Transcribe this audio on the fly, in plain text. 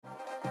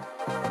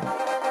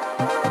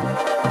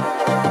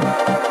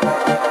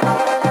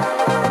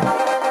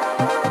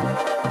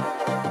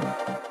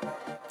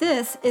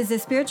This is the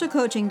Spiritual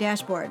Coaching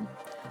Dashboard.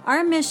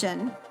 Our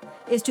mission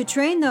is to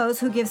train those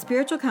who give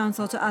spiritual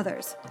counsel to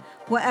others.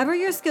 Whatever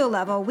your skill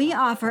level, we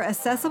offer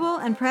accessible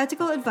and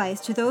practical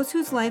advice to those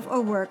whose life or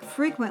work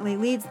frequently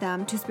leads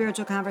them to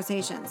spiritual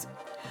conversations.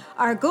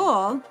 Our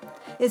goal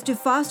is to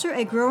foster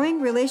a growing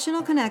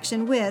relational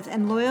connection with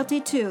and loyalty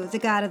to the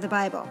God of the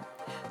Bible.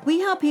 We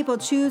help people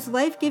choose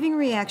life-giving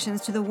reactions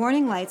to the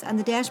warning lights on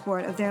the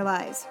dashboard of their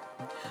lives.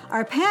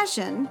 Our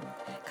passion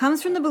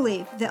comes from the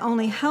belief that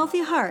only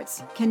healthy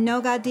hearts can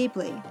know God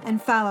deeply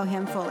and follow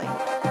Him fully.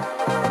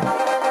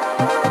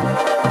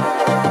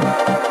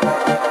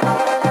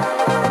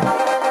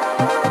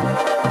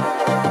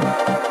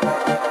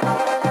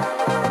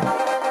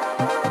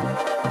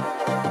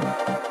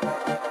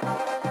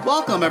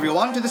 Welcome,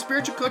 everyone, to the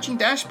Spiritual Coaching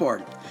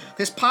Dashboard.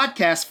 This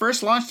podcast,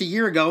 first launched a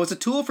year ago, is a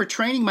tool for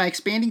training my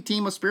expanding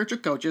team of spiritual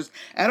coaches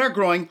at our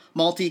growing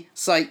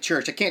multi-site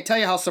church. I can't tell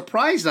you how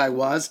surprised I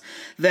was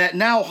that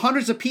now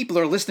hundreds of people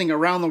are listening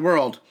around the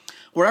world.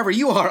 Wherever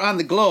you are on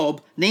the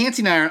globe,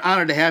 Nancy and I are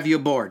honored to have you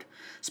aboard.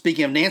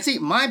 Speaking of Nancy,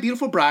 my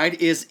beautiful bride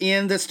is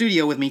in the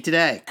studio with me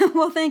today.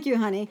 Well, thank you,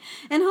 honey.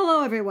 And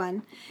hello,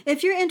 everyone.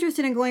 If you're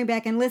interested in going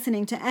back and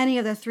listening to any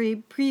of the 3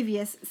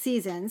 previous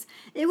seasons,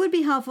 it would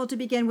be helpful to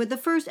begin with the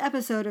first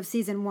episode of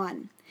Season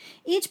 1.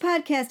 Each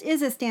podcast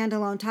is a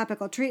standalone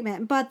topical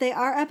treatment, but they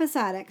are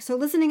episodic, so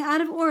listening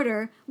out of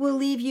order will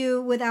leave you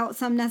without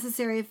some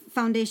necessary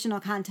foundational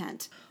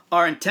content.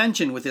 Our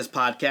intention with this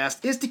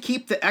podcast is to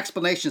keep the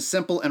explanation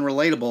simple and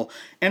relatable,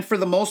 and for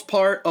the most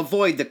part,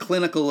 avoid the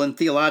clinical and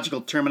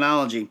theological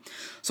terminology.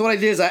 So what I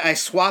did is I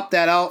swapped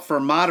that out for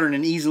modern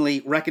and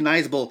easily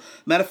recognizable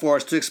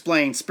metaphors to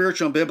explain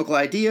spiritual and biblical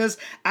ideas,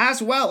 as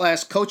well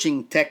as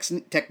coaching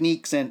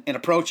techniques and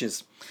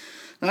approaches.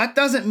 Now, that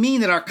doesn't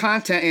mean that our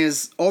content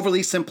is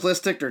overly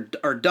simplistic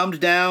or dumbed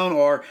down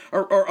or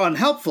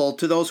unhelpful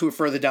to those who are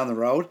further down the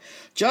road,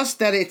 just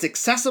that it's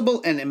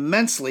accessible and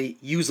immensely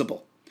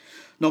usable.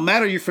 No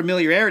matter your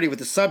familiarity with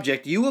the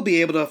subject, you will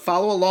be able to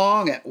follow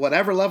along at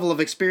whatever level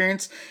of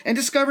experience and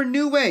discover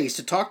new ways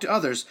to talk to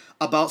others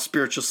about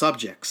spiritual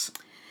subjects.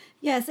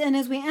 Yes, and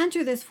as we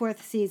enter this 4th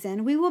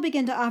season, we will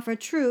begin to offer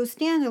true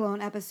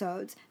standalone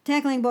episodes,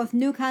 tackling both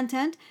new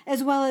content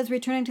as well as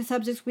returning to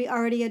subjects we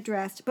already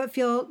addressed but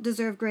feel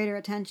deserve greater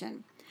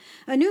attention.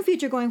 A new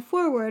feature going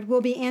forward will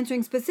be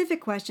answering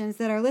specific questions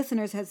that our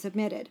listeners have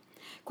submitted.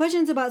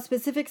 Questions about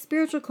specific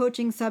spiritual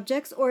coaching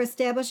subjects or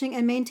establishing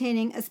and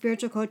maintaining a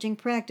spiritual coaching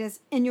practice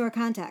in your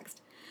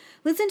context.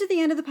 Listen to the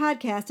end of the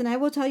podcast and I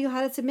will tell you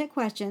how to submit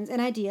questions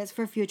and ideas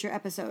for future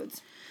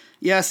episodes.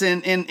 Yes,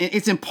 and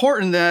it's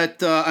important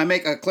that I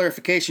make a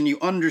clarification. You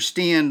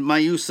understand my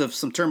use of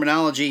some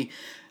terminology.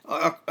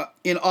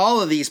 In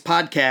all of these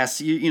podcasts,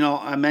 you know,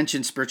 I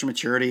mentioned spiritual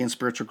maturity and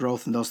spiritual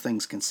growth and those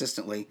things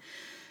consistently.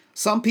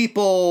 Some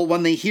people,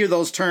 when they hear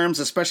those terms,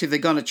 especially if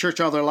they've gone to church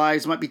all their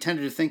lives, might be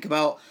tempted to think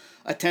about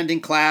attending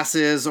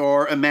classes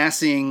or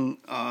amassing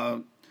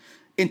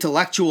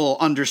intellectual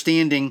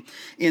understanding.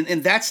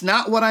 And that's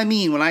not what I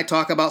mean when I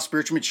talk about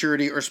spiritual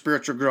maturity or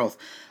spiritual growth.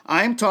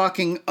 I'm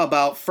talking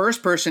about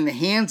first-person,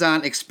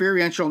 hands-on,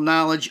 experiential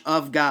knowledge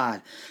of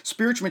God.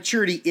 Spiritual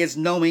maturity is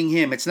knowing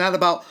Him. It's not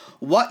about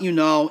what you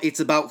know, it's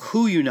about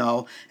who you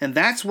know. And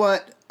that's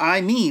what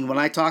I mean when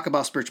I talk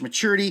about spiritual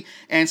maturity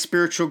and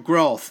spiritual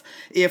growth.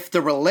 If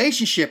the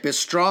relationship is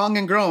strong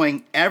and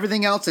growing,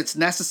 everything else that's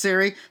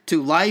necessary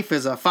to life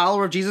as a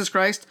follower of Jesus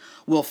Christ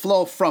will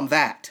flow from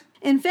that.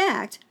 In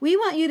fact, we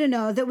want you to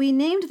know that we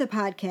named the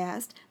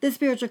podcast the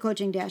Spiritual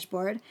Coaching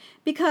Dashboard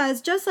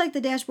because just like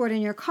the dashboard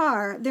in your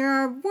car, there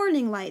are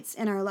warning lights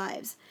in our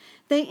lives.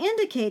 They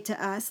indicate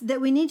to us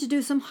that we need to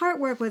do some heart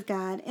work with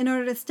God in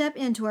order to step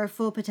into our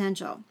full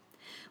potential.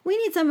 We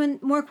need someone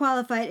more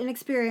qualified and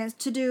experienced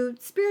to do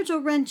spiritual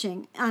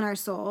wrenching on our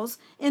souls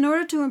in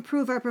order to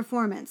improve our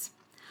performance.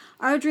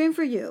 Our dream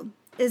for you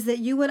is that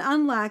you would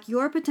unlock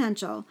your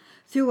potential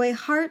through a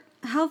heart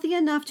healthy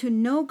enough to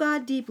know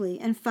God deeply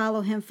and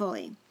follow Him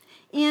fully,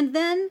 and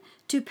then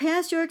to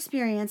pass your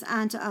experience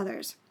on to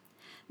others.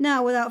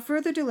 Now, without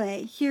further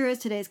delay, here is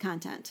today's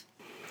content.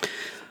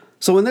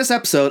 So in this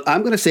episode,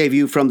 I'm going to save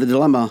you from the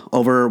dilemma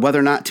over whether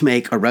or not to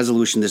make a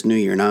resolution this new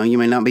year. Now, you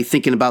may not be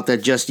thinking about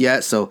that just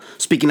yet, so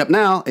speaking up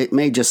now, it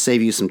may just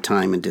save you some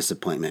time and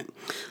disappointment.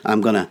 I'm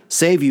going to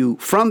save you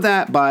from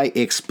that by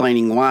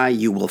explaining why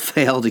you will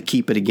fail to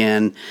keep it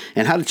again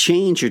and how to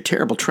change your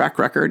terrible track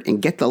record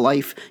and get the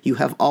life you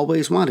have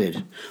always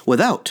wanted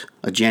without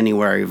a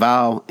January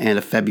vow and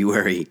a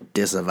February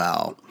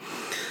disavow.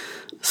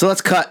 So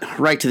let's cut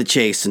right to the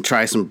chase and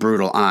try some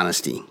brutal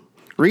honesty.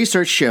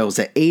 Research shows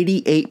that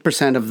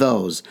 88% of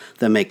those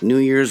that make New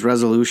Year's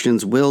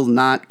resolutions will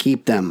not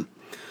keep them.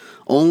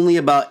 Only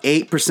about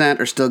 8%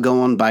 are still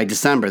going by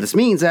December. This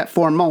means that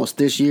for most,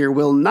 this year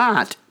will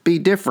not be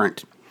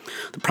different.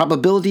 The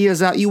probability is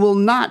that you will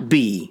not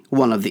be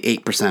one of the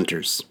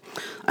 8%ers.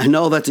 I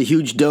know that's a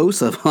huge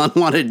dose of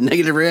unwanted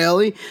negative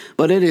reality,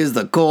 but it is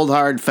the cold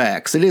hard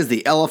facts. It is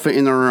the elephant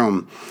in the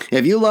room.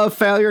 If you love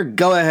failure,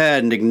 go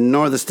ahead and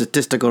ignore the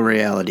statistical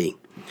reality.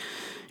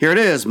 Here it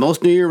is.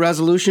 Most New Year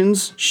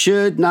resolutions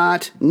should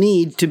not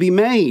need to be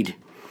made.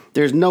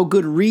 There's no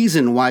good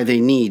reason why they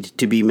need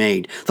to be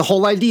made. The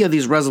whole idea of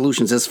these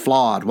resolutions is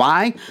flawed.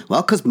 Why?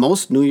 Well, because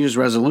most New Year's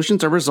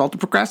resolutions are a result of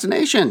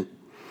procrastination.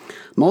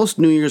 Most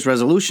New Year's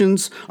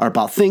resolutions are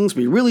about things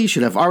we really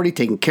should have already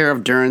taken care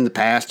of during the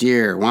past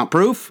year. Want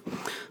proof?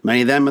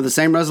 Many of them are the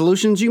same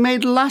resolutions you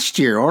made last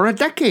year or a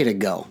decade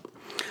ago.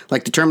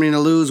 Like determining to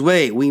lose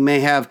weight, we may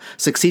have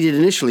succeeded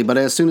initially, but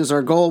as soon as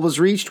our goal was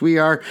reached, we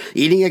are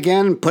eating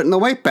again and putting the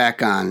weight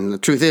back on. And the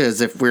truth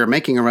is, if we're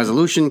making a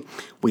resolution,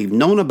 we've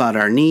known about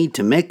our need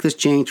to make this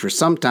change for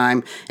some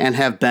time and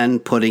have been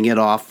putting it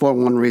off for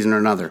one reason or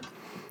another.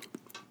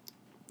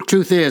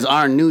 Truth is,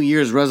 our New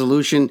Year's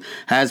resolution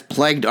has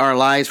plagued our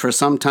lives for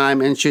some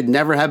time and should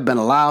never have been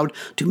allowed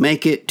to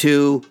make it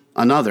to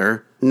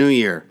another New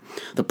Year.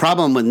 The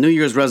problem with New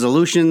Year's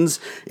resolutions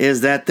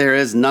is that there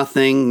is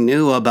nothing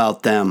new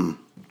about them.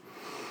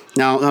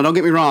 Now don't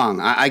get me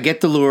wrong. I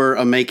get the lure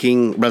of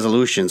making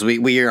resolutions.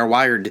 We are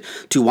wired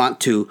to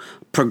want to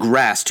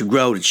progress, to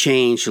grow, to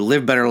change, to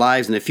live better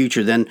lives in the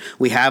future than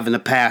we have in the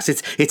past.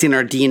 It's in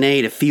our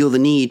DNA to feel the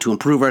need to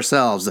improve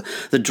ourselves.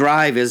 The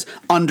drive is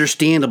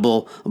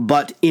understandable,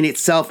 but in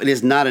itself it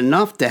is not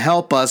enough to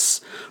help us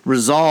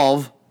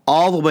resolve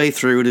all the way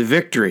through to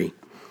victory.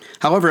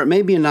 However, it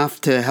may be enough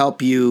to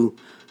help you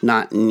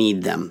not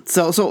need them.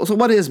 So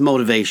what is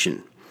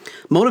motivation?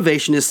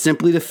 Motivation is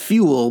simply the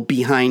fuel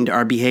behind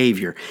our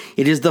behavior.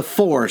 It is the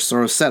force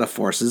or a set of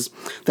forces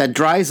that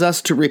drives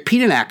us to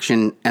repeat an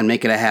action and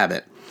make it a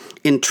habit.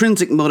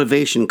 Intrinsic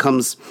motivation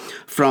comes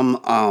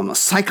from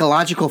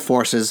psychological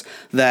forces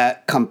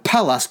that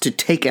compel us to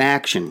take an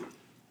action.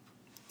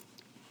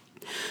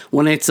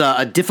 When it's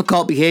a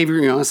difficult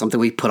behavior, something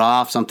we put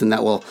off, something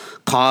that will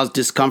cause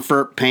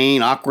discomfort,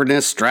 pain,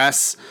 awkwardness,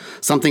 stress,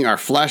 something our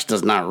flesh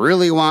does not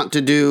really want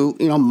to do,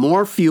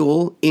 more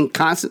fuel in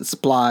constant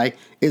supply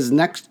is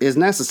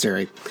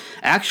necessary.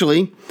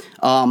 Actually,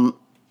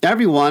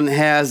 everyone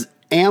has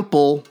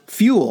ample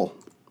fuel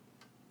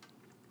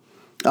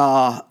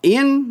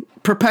in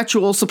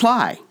perpetual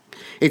supply.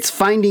 It's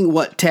finding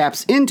what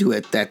taps into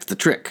it that's the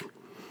trick.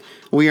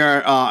 We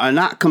are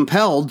not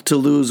compelled to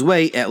lose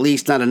weight, at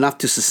least not enough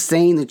to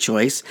sustain the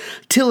choice,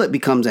 till it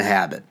becomes a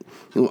habit.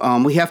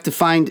 We have to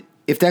find,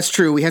 if that's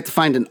true, we have to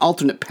find an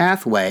alternate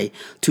pathway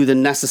to the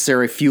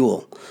necessary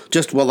fuel.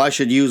 I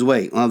should use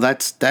weight. Well,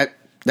 that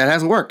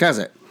hasn't worked, has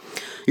it?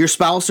 Your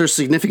spouse or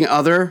significant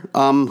other,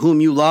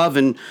 whom you love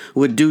and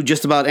would do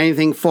just about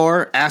anything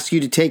for, asks you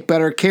to take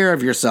better care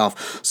of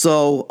yourself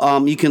so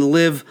you can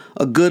live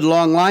a good,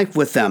 long life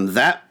with them.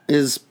 That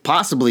is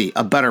possibly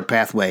a better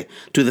pathway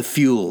to the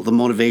fuel, the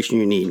motivation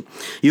you need.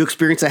 You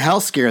experience a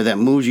health scare that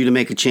moves you to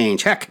make a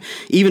change. Heck,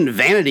 even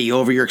vanity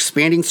over your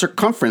expanding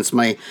circumference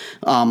may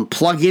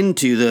plug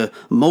into the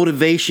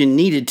motivation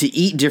needed to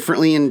eat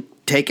differently and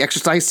take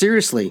exercise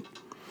seriously.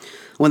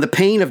 When the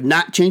pain of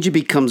not changing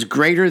becomes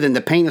greater than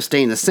the pain of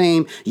staying the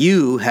same,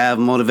 you have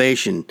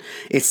motivation.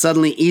 It's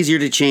suddenly easier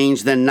to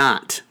change than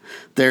not.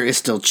 There is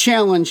still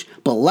challenge,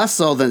 but less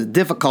so than the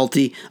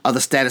difficulty of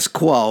the status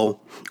quo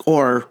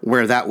or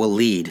where that will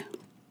lead.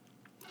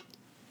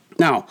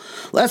 Now,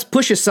 let's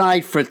push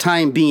aside for the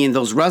time being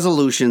those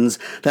resolutions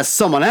that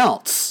someone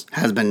else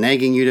has been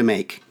nagging you to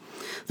make.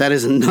 That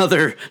is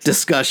another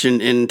discussion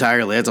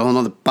entirely. That's a whole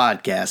other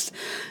podcast.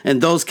 In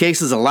those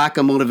cases, a lack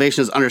of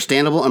motivation is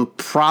understandable and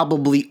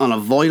probably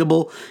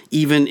unavoidable,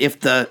 even if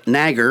the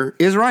nagger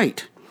is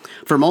right.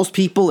 For most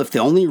people, if the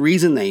only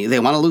reason they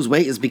want to lose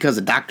weight is because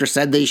the doctor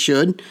said they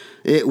should,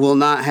 it will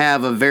not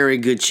have a very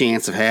good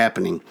chance of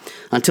happening.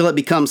 Until it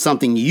becomes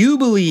something you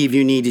believe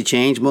you need to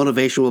change,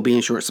 motivation will be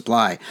in short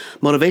supply.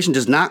 Motivation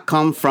does not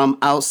come from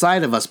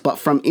outside of us, but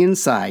from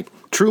inside.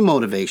 True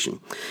motivation.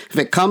 If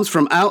it comes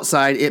from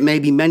outside, it may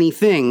be many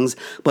things,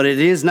 but it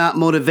is not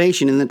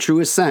motivation in the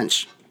truest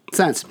sense.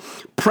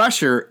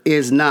 Pressure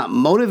is not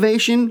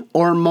motivation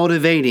or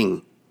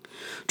motivating.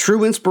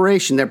 True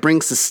inspiration that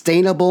brings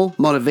sustainable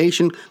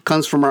motivation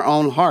comes from our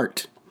own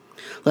heart.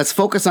 Let's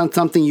focus on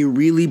something you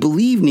really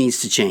believe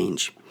needs to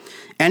change.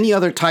 Any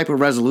other type of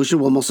resolution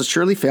will most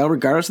assuredly fail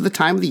regardless of the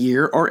time of the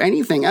year or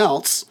anything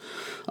else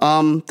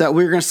that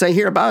we're going to say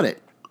here about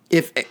it.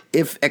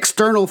 If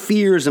external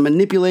fears and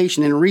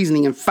manipulation and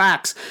reasoning and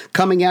facts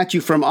coming at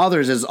you from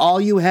others is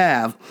all you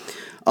have,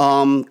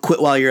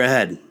 quit while you're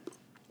ahead.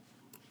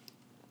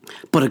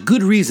 But a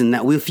good reason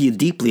that we'll feel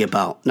deeply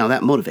about, now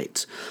that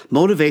motivates.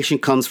 Motivation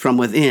comes from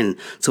within,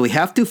 so we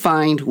have to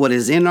find what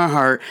is in our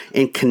heart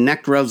and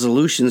connect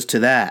resolutions to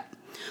that.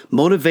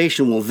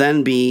 Motivation will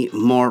then be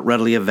more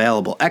readily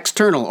available.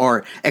 External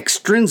or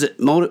extrinsic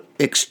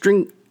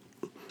motivation,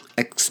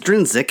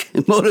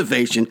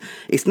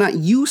 it's not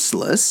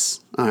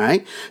useless, all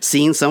right?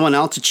 Seeing someone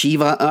else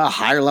achieve a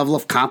higher level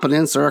of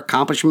competence or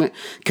accomplishment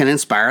can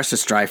inspire us to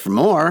strive for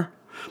more.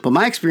 But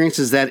my experience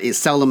is that it's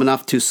seldom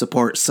enough to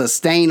support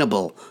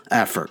sustainable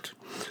effort.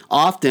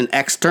 Often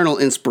external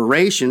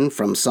inspiration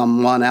from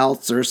someone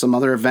else or some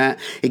other event,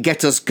 it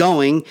gets us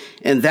going,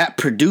 and that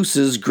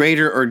produces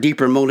greater or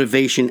deeper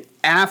motivation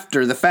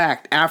after the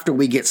fact, after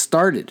we get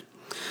started.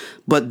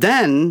 But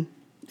then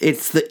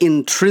it's the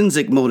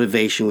intrinsic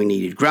motivation we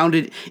needed,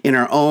 grounded in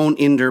our own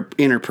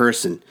inner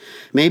person.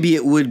 Maybe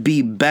it would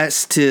be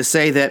best to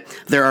say that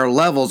there are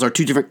levels or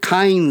two different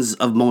kinds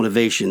of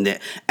motivation,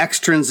 the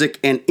extrinsic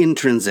and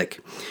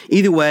intrinsic.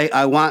 Either way,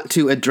 I want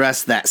to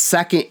address that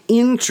second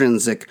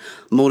intrinsic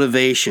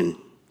motivation.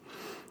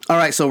 All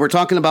right, so we're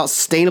talking about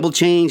sustainable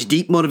change,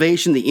 deep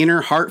motivation, the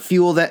inner heart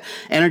fuel that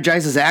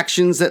energizes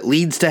actions that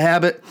leads to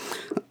habit.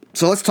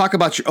 So let's talk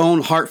about your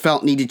own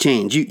heartfelt need to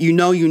change. You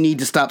know you need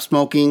to stop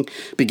smoking,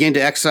 begin to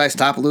exercise,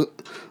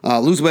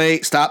 lose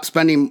weight, stop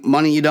spending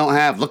money you don't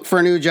have, look for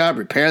a new job,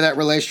 repair that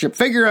relationship,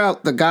 figure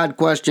out the God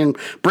question,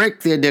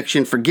 break the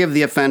addiction, forgive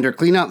the offender,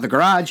 clean out the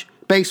garage,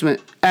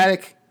 basement,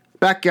 attic,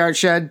 backyard,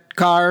 shed,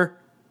 car,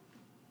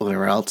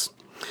 whatever else.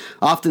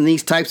 Often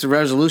these types of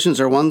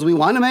resolutions are ones we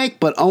want to make,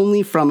 but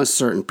only from a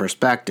certain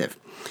perspective.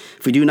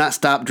 If we do not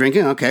stop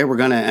drinking, okay, we're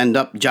going to end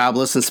up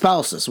jobless and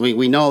spouseless.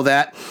 We know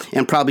that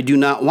and probably do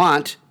not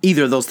want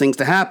either of those things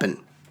to happen.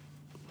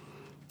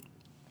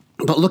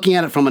 But looking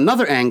at it from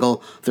another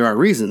angle, there are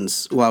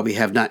reasons why we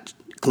have not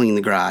cleaned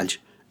the garage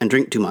and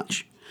drink too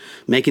much.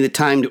 Making the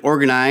time to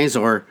organize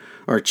or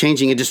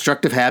changing a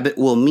destructive habit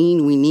will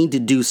mean we need to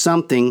do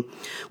something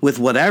with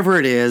whatever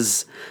it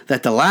is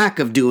that the lack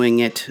of doing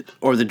it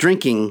or the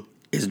drinking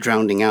is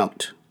drowning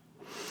out.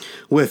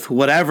 With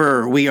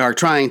whatever we are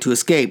trying to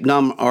escape,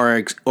 numb, or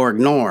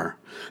ignore.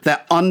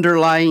 That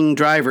underlying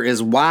driver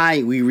is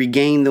why we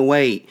regain the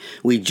weight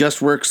we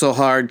just worked so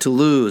hard to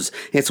lose.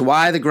 It's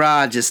why the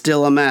garage is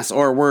still a mess,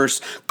 or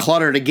worse,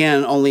 cluttered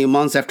again only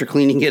months after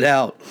cleaning it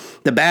out.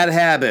 The bad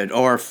habit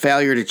or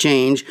failure to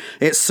change,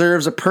 it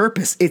serves a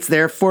purpose. It's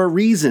there for a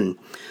reason.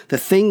 The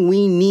thing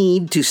we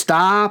need to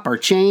stop or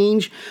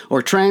change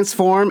or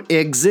transform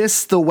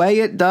exists the way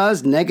it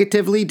does,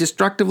 negatively,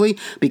 destructively,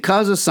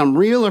 because of some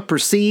real or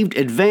perceived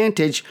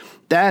advantage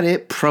that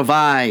it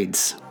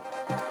provides.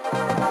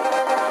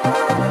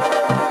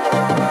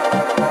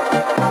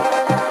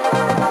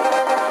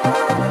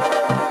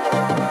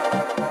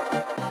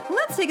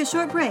 Let's take a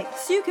short break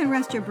so you can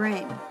rest your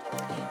brain.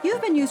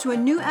 You've been used to a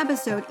new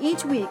episode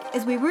each week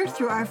as we work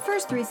through our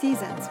first 3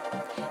 seasons.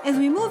 As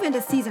we move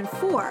into Season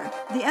 4,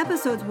 the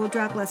episodes will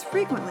drop less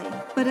frequently,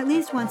 but at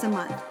least once a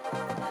month.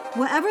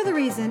 Whatever the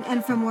reason,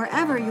 and from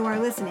wherever you are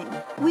listening,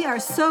 we are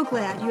so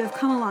glad you have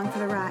come along for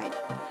the ride.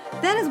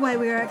 That is why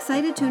we are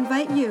excited to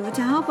invite you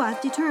to help us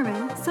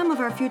determine some of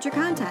our future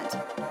content.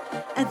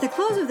 At the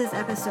close of this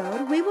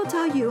episode, we will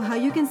tell you how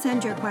you can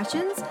send your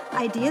questions,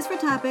 ideas for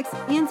topics,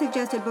 and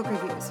suggested book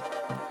reviews.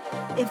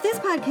 If this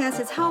podcast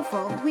is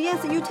helpful, we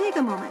ask that you take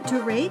a moment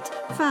to rate,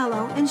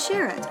 follow, and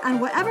share it on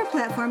whatever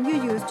platform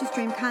you use to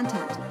stream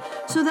content,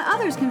 so that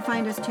others can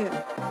find us too.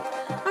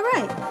 All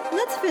right,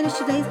 let's finish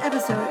today's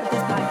episode of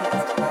this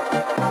podcast.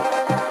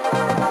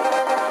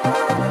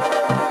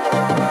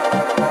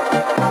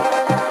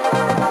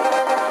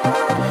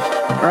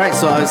 All right,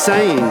 so I was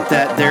saying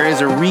that there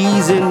is a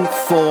reason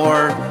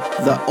for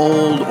the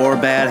old or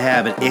bad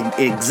habit. It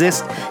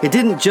exists. It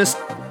didn't just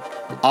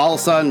all of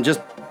a sudden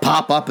just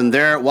pop up and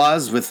there it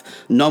was with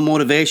no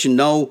motivation,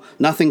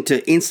 nothing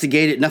to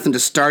instigate it, nothing to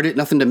start it,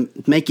 nothing to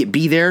make it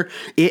be there.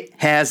 It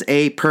has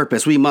a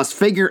purpose. We must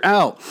figure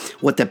out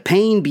what the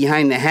pain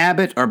behind the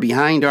habit or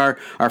behind our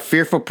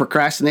fearful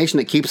procrastination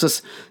that keeps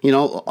us,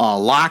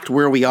 locked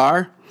where we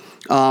are.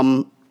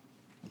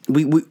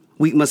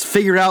 We must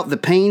figure out the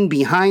pain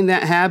behind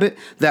that habit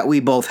that we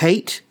both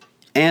hate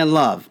and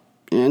love.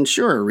 And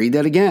sure, read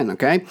that again,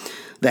 okay?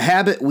 The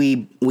habit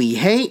we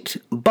hate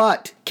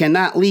but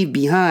cannot leave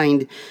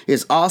behind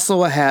is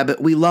also a habit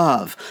we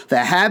love. The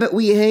habit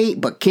we hate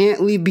but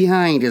can't leave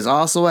behind is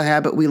also a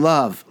habit we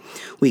love.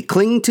 We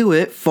cling to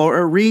it for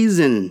a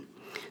reason.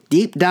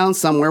 Deep down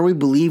somewhere we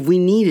believe we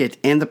need it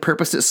and the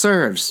purpose it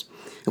serves.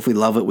 If we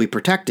love it, we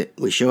protect it.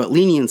 We show it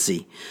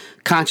leniency.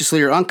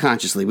 Consciously or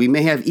unconsciously, we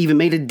may have even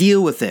made a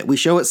deal with it. We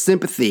show it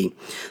sympathy.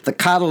 The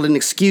coddled and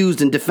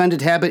excused and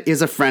defended habit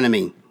is a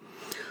frenemy.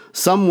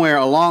 Somewhere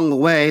along the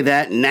way,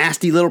 that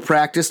nasty little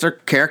practice or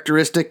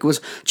characteristic was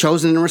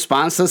chosen in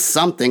response to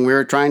something we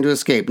were trying to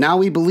escape. Now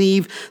we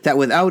believe that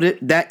without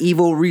it, that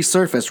evil will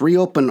resurface,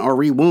 reopen, or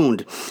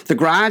rewound. The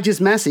garage is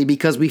messy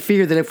because we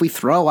fear that if we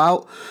throw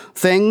out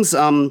things,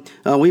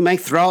 we may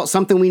throw out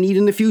something we need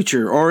in the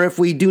future. Or if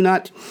we do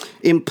not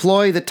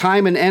employ the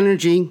time and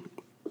energy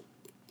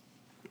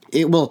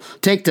it will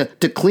take to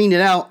clean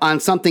it out on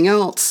something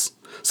else,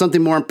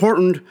 something more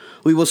important,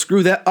 we will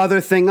screw that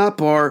other thing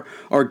up or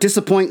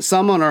disappoint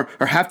someone or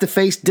have to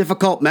face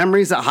difficult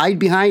memories that hide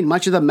behind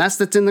much of the mess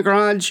that's in the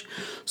garage,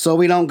 so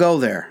we don't go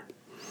there.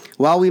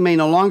 While we may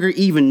no longer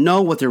even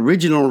know what the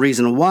original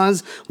reason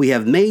was, we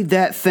have made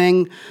that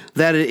thing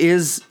that it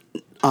is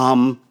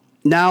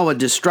now a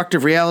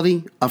destructive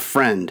reality a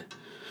friend.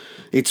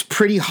 It's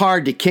pretty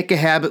hard to kick a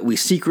habit we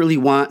secretly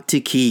want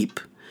to keep.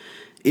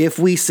 If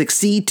we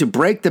succeed to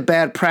break the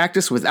bad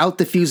practice without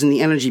diffusing the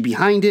energy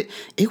behind it,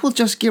 it will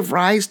just give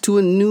rise to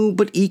a new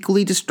but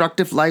equally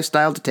destructive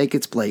lifestyle to take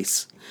its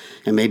place.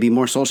 It may be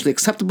more socially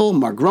acceptable,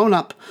 more grown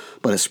up,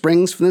 but it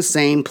springs from the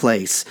same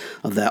place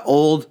of that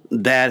old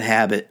bad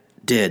habit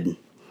did.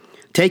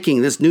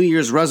 Taking this New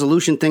Year's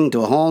resolution thing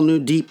to a whole new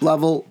deep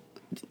level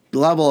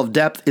of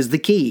depth is the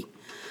key.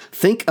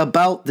 Think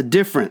about the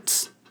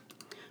difference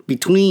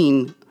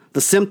between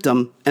the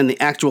symptom and the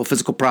actual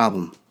physical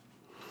problem.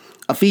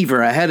 A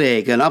fever, a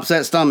headache, an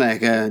upset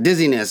stomach, a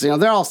dizziness,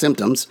 they're all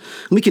symptoms.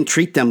 We can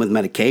treat them with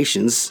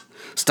medications,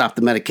 stop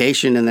the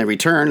medication and then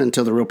return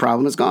until the real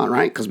problem is gone,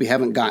 right? Because we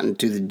haven't gotten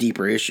to the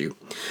deeper issue.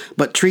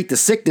 But treat the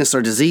sickness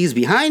or disease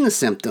behind the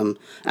symptom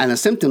and the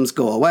symptoms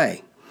go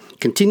away.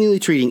 Continually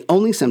treating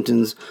only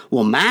symptoms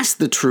will mask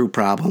the true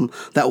problem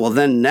that will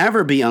then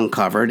never be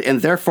uncovered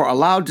and therefore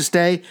allowed to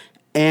stay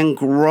and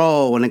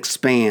grow and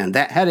expand.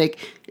 That headache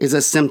is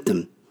a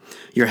symptom.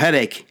 Your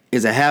headache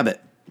is a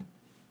habit.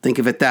 Think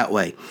of it that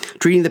way.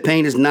 Treating the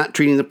pain is not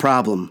treating the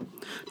problem.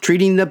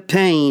 Treating the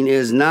pain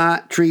is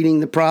not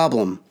treating the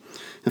problem.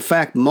 In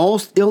fact,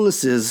 most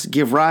illnesses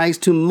give rise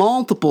to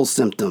multiple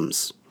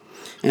symptoms.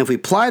 And if we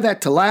apply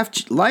that to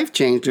life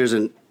change, there's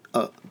a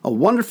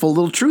wonderful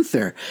little truth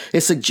there.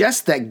 It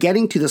suggests that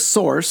getting to the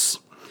source,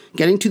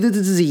 getting to the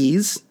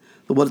disease,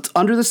 what's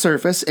under the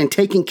surface, and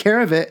taking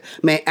care of it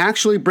may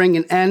actually bring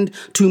an end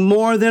to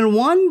more than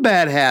one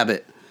bad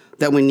habit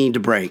that we need to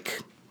break.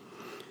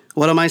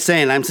 What am I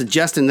saying? I'm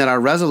suggesting that our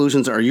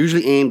resolutions are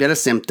usually aimed at a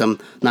symptom,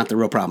 not the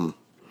real problem.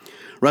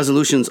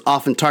 Resolutions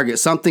often target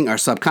something our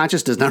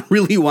subconscious does not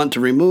really want to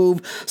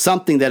remove,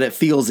 something that it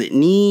feels it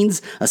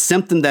needs, a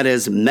symptom that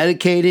is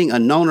medicating a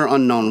known or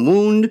unknown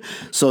wound.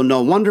 So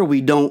no wonder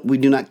we do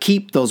not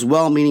keep those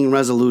well-meaning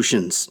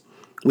resolutions.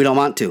 We don't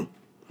want to.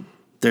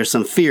 There's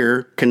some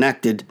fear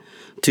connected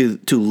to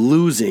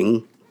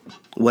losing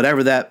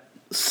whatever that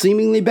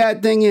seemingly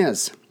bad thing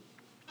is.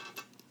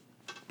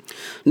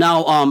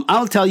 Now,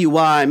 I'll tell you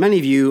why many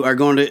of you are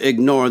going to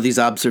ignore these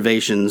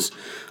observations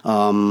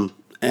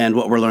and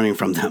what we're learning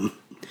from them.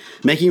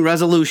 Making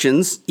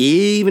resolutions,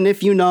 even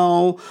if you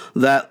know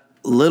that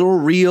little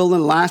real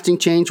and lasting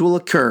change will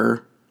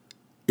occur,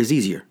 is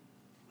easier.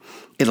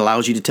 It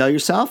allows you to tell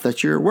yourself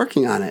that you're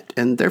working on it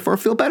and therefore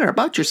feel better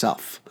about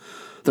yourself.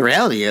 The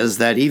reality is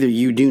that either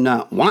you do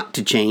not want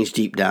to change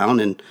deep down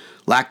and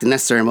lack the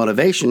necessary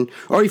motivation,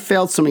 or you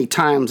failed so many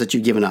times that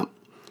you've given up.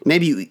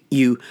 Maybe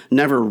you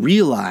never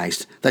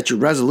realized that your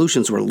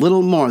resolutions were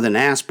little more than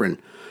aspirin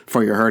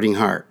for your hurting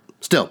heart.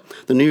 Still,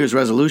 the New Year's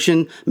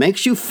resolution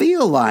makes you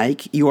feel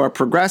like you are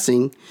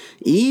progressing,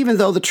 even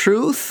though the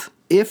truth,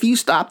 if you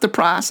stop to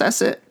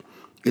process it,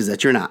 is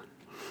that you're not.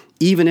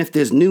 Even if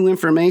this new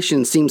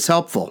information seems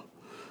helpful,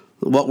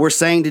 what we're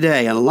saying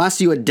today, unless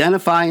you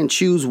identify and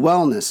choose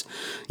wellness,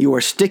 you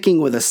are sticking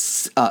with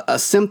a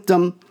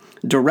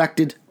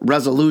symptom-directed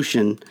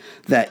resolution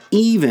that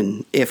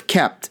even if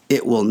kept,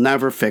 it will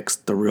never fix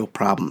the real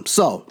problem.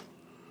 So,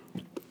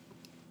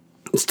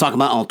 let's talk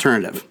about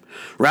alternative.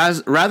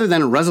 Rather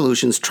than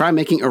resolutions, try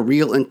making a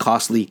real and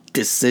costly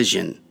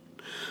decision.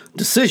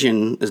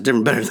 Decision is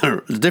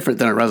different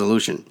than a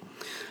resolution.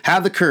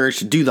 Have the courage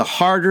to do the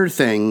harder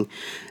thing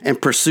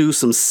and pursue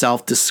some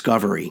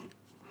self-discovery.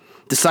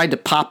 Decide to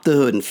pop the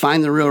hood and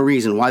find the real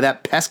reason why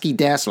that pesky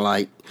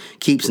gaslight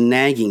keeps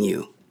nagging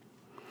you.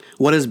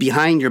 What is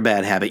behind your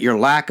bad habit, your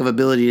lack of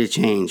ability to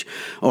change,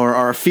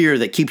 or a fear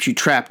that keeps you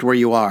trapped where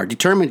you are?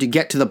 Determined to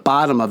get to the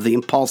bottom of the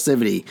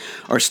impulsivity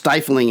or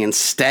stifling and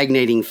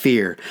stagnating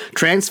fear.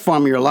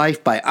 Transform your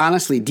life by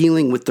honestly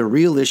dealing with the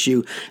real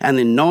issue, and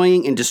the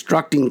annoying and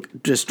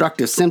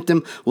destructive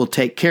symptom will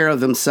take care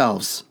of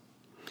themselves.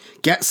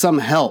 Get some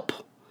help.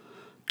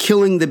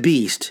 Killing the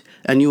beast,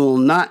 and you will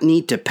not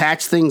need to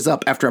patch things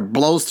up after it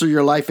blows through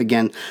your life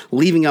again,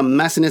 leaving a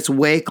mess in its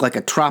wake like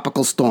a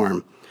tropical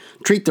storm.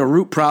 Treat the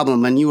root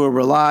problem, and you will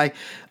rely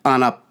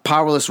on a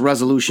powerless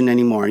resolution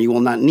anymore. You will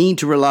not need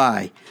to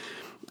rely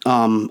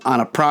on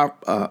a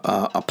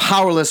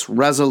powerless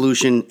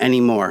resolution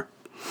anymore.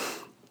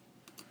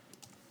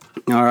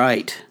 All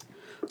right.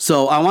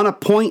 So I want to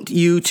point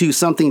you to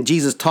something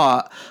Jesus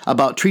taught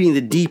about treating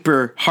the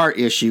deeper heart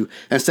issue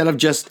instead of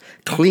just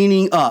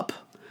cleaning up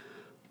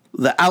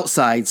the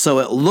outside so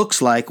it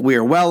looks like we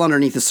are well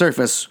underneath the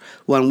surface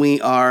when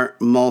we are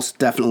most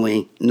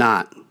definitely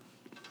not.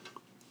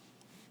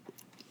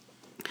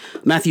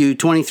 Matthew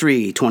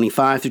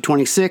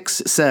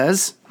 23:25-26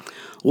 says,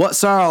 "What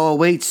sorrow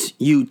awaits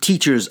you,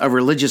 teachers of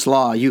religious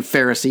law, you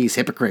Pharisees,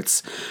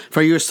 hypocrites!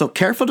 For you are so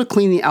careful to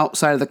clean the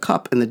outside of the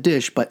cup and the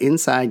dish, but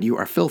inside you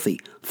are filthy,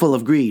 full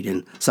of greed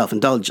and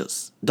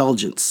self-indulgence.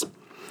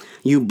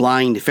 You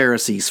blind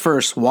Pharisees,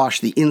 first wash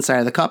the inside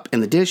of the cup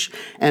and the dish,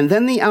 and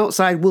then the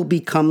outside will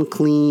become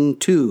clean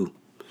too."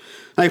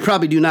 Now, you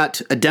probably do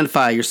not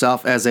identify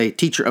yourself as a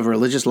teacher of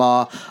religious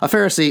law, a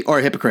Pharisee, or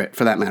a hypocrite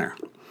for that matter.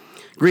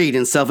 Greed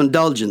and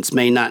self-indulgence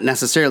may not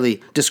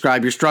necessarily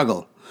describe your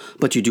struggle,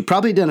 but you do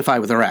probably identify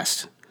with the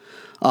rest.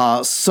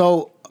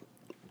 So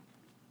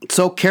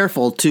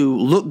careful to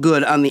look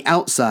good on the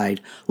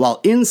outside, while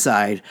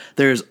inside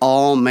there's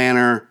all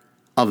manner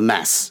of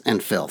mess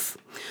and filth.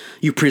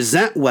 You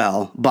present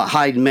well, but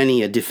hide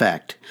many a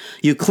defect.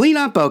 You clean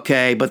up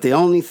okay, but the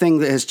only thing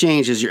that has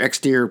changed is your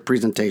exterior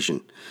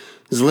presentation.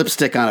 There's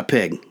lipstick on a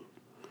pig.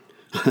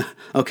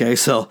 Okay,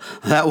 so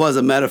that was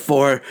a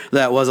metaphor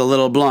that was a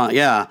little blunt.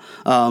 Yeah,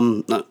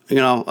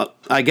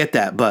 I get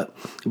that, but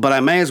I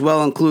may as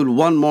well include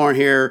one more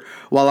here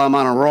while I'm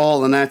on a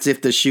roll, and that's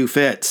if the shoe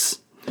fits.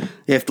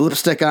 If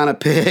lipstick on a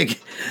pig,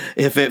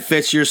 if it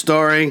fits your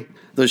story,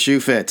 the shoe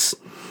fits.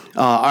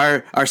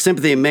 Our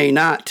sympathy may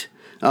not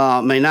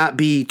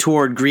be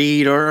toward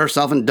greed or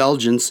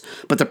self-indulgence,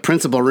 but the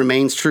principle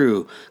remains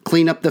true.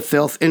 Clean up the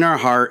filth in our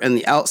heart, and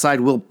the outside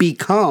will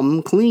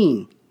become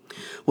clean.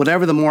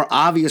 Whatever the more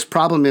obvious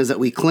problem is that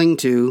we cling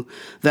to,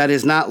 that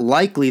is not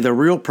likely the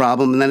real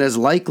problem, and that is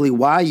likely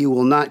why you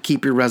will not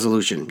keep your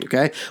resolution,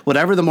 okay?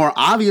 Whatever the more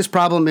obvious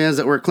problem is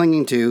that we're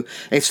clinging to,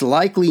 it's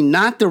likely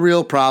not the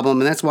real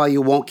problem, and that's why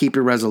you won't keep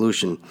your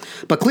resolution.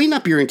 But clean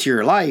up your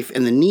interior life,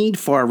 and the need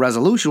for a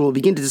resolution will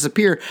begin to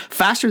disappear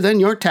faster than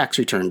your tax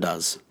return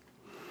does.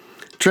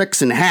 Tricks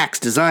and hacks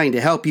designed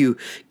to help you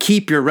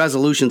keep your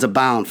resolutions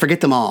abound. Forget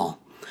them all.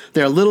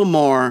 They're little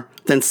more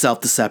than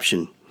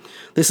self-deception.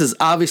 This is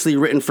obviously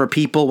written for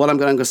people. What I'm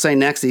going to say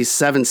next, these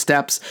 7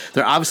 steps,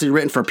 they're obviously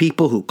written for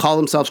people who call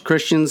themselves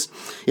Christians.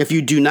 If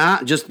you do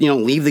not, just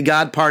leave the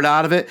God part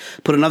out of it.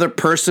 Put another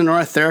person or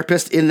a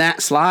therapist in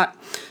that slot.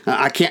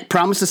 I can't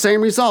promise the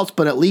same results,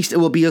 but at least it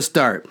will be a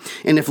start.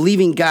 And if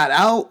leaving God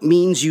out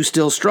means you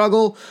still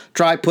struggle,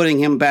 try putting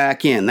him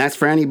back in. That's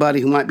for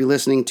anybody who might be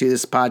listening to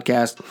this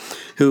podcast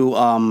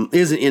who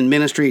isn't in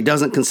ministry,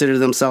 doesn't consider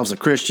themselves a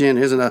Christian,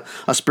 isn't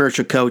a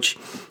spiritual coach.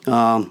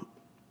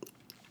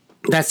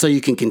 That's so you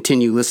can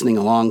continue listening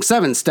along.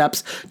 7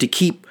 steps to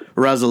keep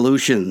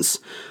resolutions.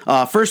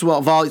 First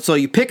of all, so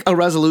you pick a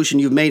resolution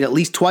you've made at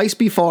least twice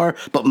before,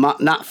 but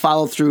not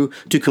followed through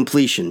to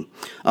completion.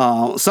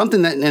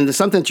 Something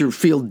that you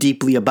feel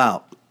deeply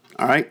about.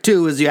 All right.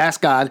 2 is you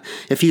ask God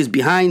if he is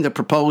behind the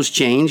proposed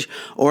change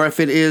or if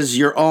it is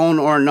your own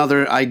or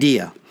another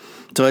idea.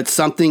 So it's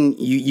something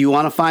you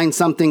want to find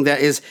something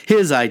that is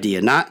his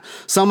idea, not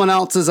someone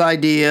else's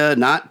idea,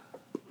 not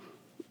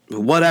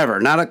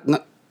whatever,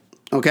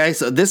 okay,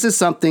 so this is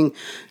something,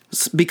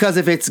 because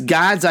if it's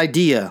God's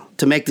idea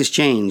to make this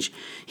change,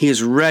 he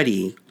is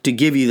ready to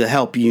give you the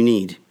help you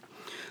need.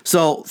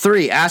 So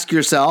 3, ask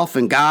yourself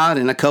and God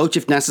and a coach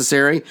if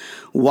necessary,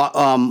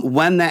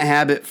 when that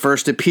habit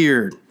first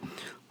appeared.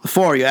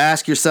 4, you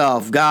ask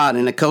yourself, God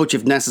and a coach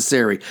if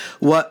necessary,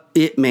 what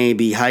it may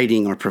be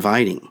hiding or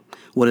providing.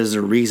 What is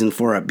the reason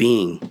for it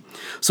being?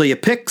 So you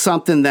pick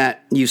something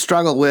that you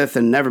struggle with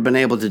and never been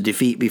able to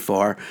defeat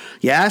before.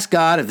 You ask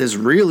God if there's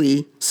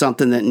really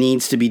something that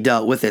needs to be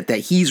dealt with it, that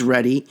he's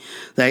ready,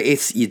 that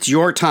it's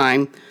your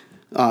time,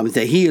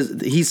 that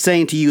he's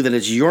saying to you that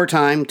it's your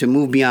time to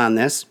move beyond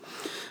this.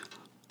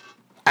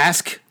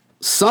 Ask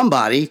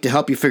somebody to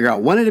help you figure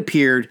out when it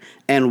appeared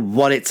and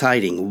what it's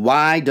hiding.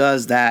 Why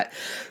does that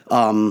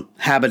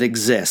habit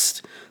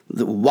exist?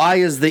 Why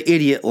is the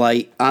idiot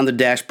light on the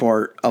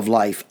dashboard of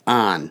life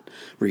on?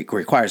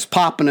 Requires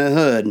popping a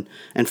hood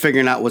and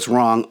figuring out what's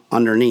wrong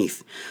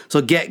underneath.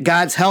 So get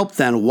God's help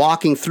then,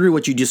 walking through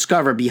what you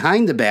discover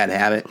behind the bad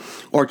habit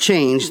or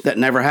change that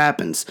never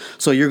happens.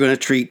 So you're going to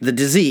treat the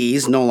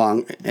disease no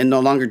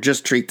longer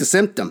just treat the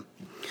symptom.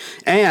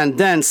 And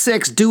then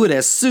 6, do it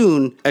as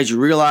soon as you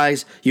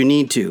realize you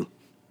need to,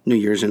 New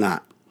Year's or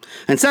not.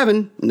 And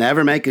 7,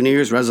 never make a New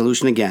Year's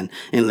resolution again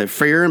and live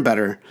freer and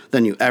better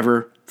than you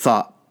ever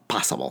thought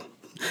possible.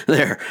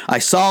 There, I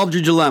solved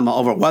your dilemma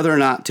over whether or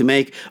not to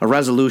make a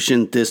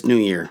resolution this new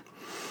year.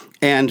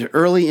 And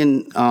early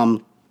in,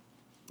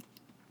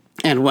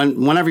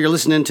 whenever you're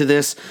listening to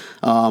this,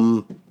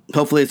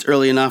 hopefully it's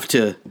early enough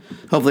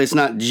hopefully it's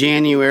not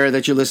January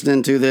that you're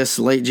listening to this,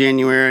 late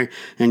January,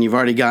 and you've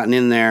already gotten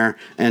in there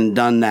and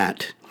done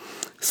that.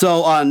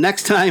 So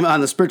next time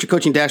on the Spiritual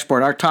Coaching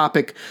Dashboard, our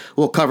topic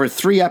will cover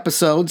 3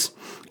 episodes,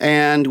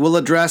 and we'll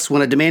address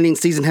when a demanding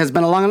season has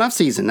been a long enough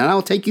season. And I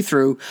will take you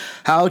through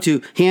how to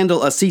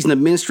handle a season of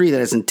ministry that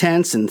is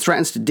intense and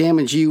threatens to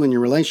damage you and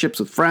your relationships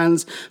with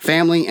friends,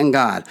 family, and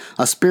God.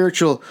 As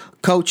spiritual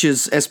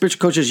coaches,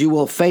 you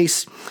will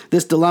face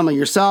this dilemma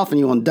yourself, and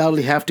you will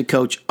undoubtedly have to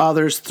coach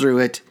others through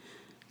it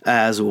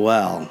as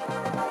well.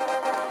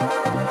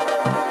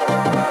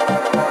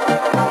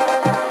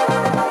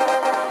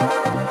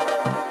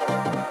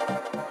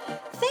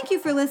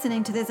 For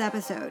listening to this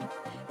episode.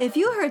 If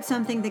you heard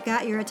something that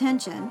got your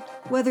attention,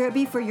 whether it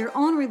be for your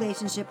own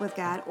relationship with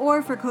God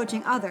or for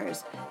coaching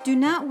others, do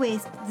not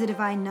waste the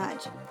divine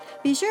nudge.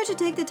 Be sure to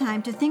take the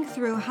time to think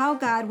through how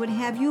God would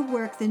have you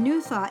work the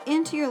new thought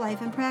into your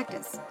life and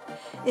practice.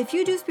 If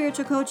you do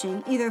spiritual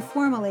coaching, either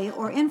formally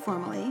or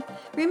informally,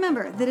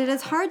 remember that it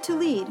is hard to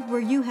lead where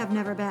you have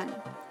never been.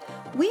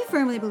 We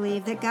firmly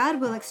believe that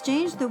God will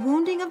exchange the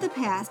wounding of the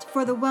past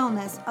for the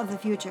wellness of the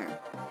future.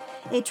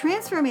 A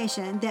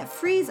transformation that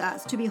frees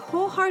us to be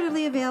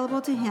wholeheartedly available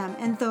to Him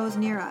and those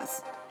near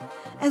us.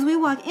 As we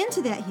walk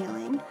into that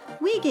healing,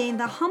 we gain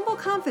the humble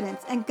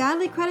confidence and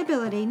godly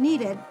credibility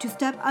needed to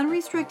step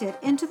unrestricted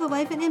into the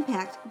life and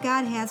impact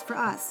God has for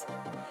us.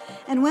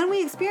 And when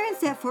we experience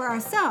that for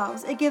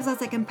ourselves, it gives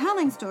us a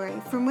compelling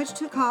story from which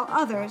to call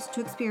others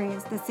to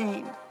experience the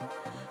same.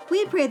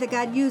 We pray that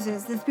God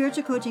uses the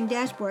Spiritual Coaching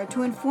Dashboard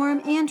to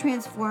inform and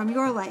transform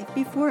your life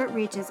before it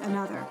reaches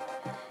another.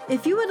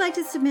 If you would like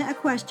to submit a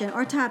question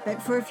or topic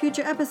for a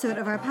future episode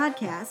of our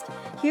podcast,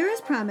 here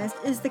as promised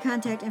is the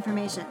contact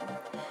information.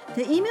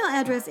 The email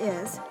address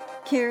is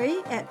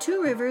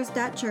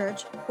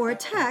carrie@tworivers.church or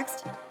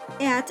text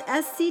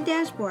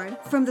 @SC-dashboard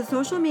from the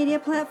social media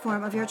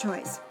platform of your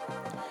choice.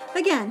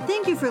 Again,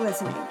 thank you for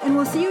listening, and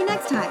we'll see you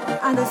next time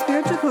on the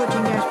Spiritual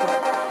Coaching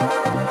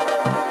Dashboard.